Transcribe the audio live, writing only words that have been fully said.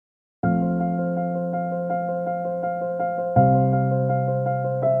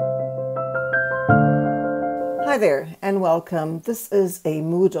Hi there and welcome. This is a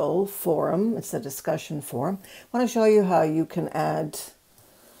Moodle forum. It's a discussion forum. I want to show you how you can add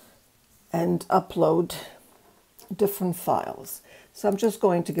and upload different files. So I'm just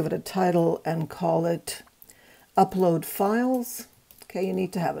going to give it a title and call it Upload Files. Okay, you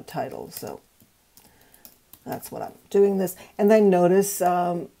need to have a title, so that's what I'm doing this. And then notice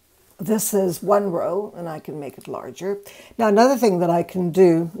this is one row and I can make it larger. Now another thing that I can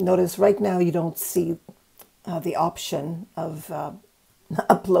do, notice right now you don't see the option of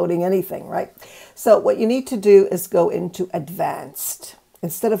uploading anything, right? So what you need to do is go into advanced.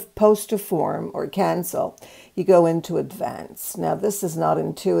 Instead of post to form or cancel, you go into advanced. Now this is not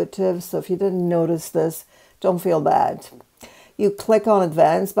intuitive, so if you didn't notice this, don't feel bad. You click on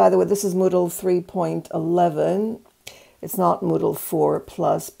advanced. By the way, this is Moodle 3.11. It's not Moodle 4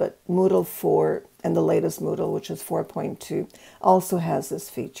 Plus, but Moodle 4 and the latest Moodle, which is 4.2, also has this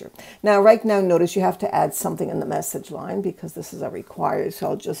feature. Now, right now, notice you have to add something in the message line because this is a required. So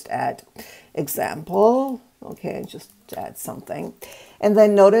I'll just add example. Okay, just add something. And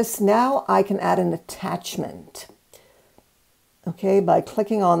then notice now I can add an attachment. Okay, by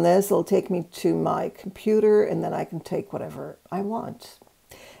clicking on this, it'll take me to my computer and then I can take whatever I want.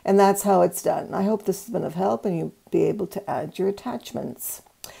 And that's how it's done. I hope this has been of help and you'll be able to add your attachments.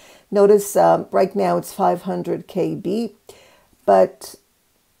 Notice right now it's 500 KB, but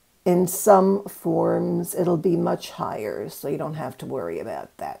in some forms it'll be much higher, so you don't have to worry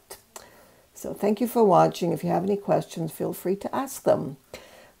about that. So thank you for watching. If you have any questions, feel free to ask them.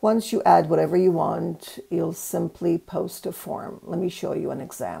 Once you add whatever you want, you'll simply post a form. Let me show you an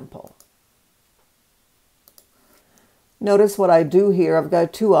example. Notice what I do here. I've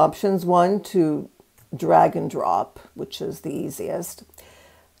got two options. One, to drag and drop, which is the easiest.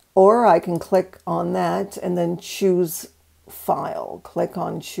 Or I can click on that and then choose file. Click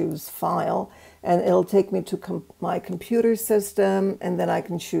on choose file and it'll take me to my computer system, and then I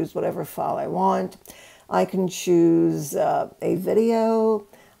can choose whatever file I want. I can choose a video.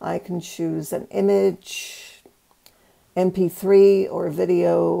 I can choose an image, MP3 or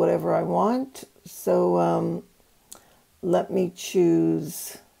video, whatever I want. So let me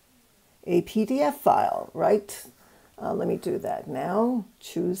choose a PDF file, right? Let me do that now.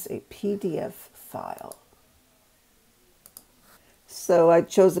 Choose a PDF file. So I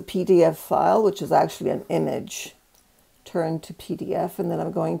chose a PDF file, which is actually an image. Turn to PDF, and then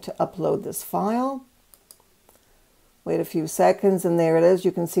I'm going to upload this file. Wait a few seconds, and there it is.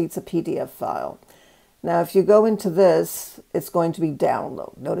 You can see it's a PDF file. Now, if you go into this, it's going to be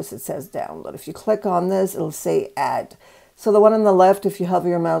download. Notice it says download. If you click on this, it'll say add. So the one on the left, if you hover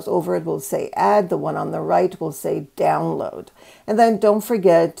your mouse over it, will say add. The one on the right will say download. And then don't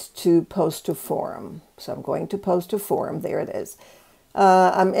forget to post to forum. So I'm going to post to forum. There it is.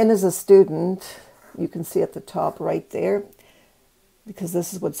 I'm in as a student. You can see at the top right there, because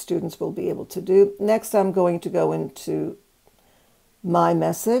this is what students will be able to do. Next, I'm going to go into my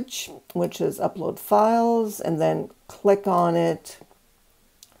message, which is upload files, and then click on it.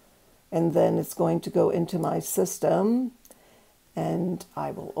 And then it's going to go into my system. And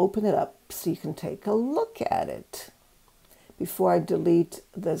I will open it up so you can take a look at it before I delete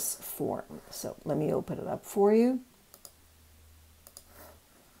this form. So let me open it up for you.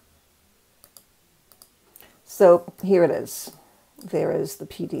 So here it is. There is the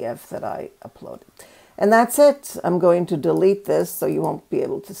PDF that I uploaded. And that's it. I'm going to delete this so you won't be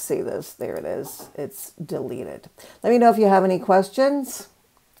able to see this. There it is. It's deleted. Let me know if you have any questions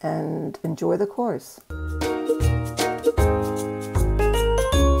and enjoy the course.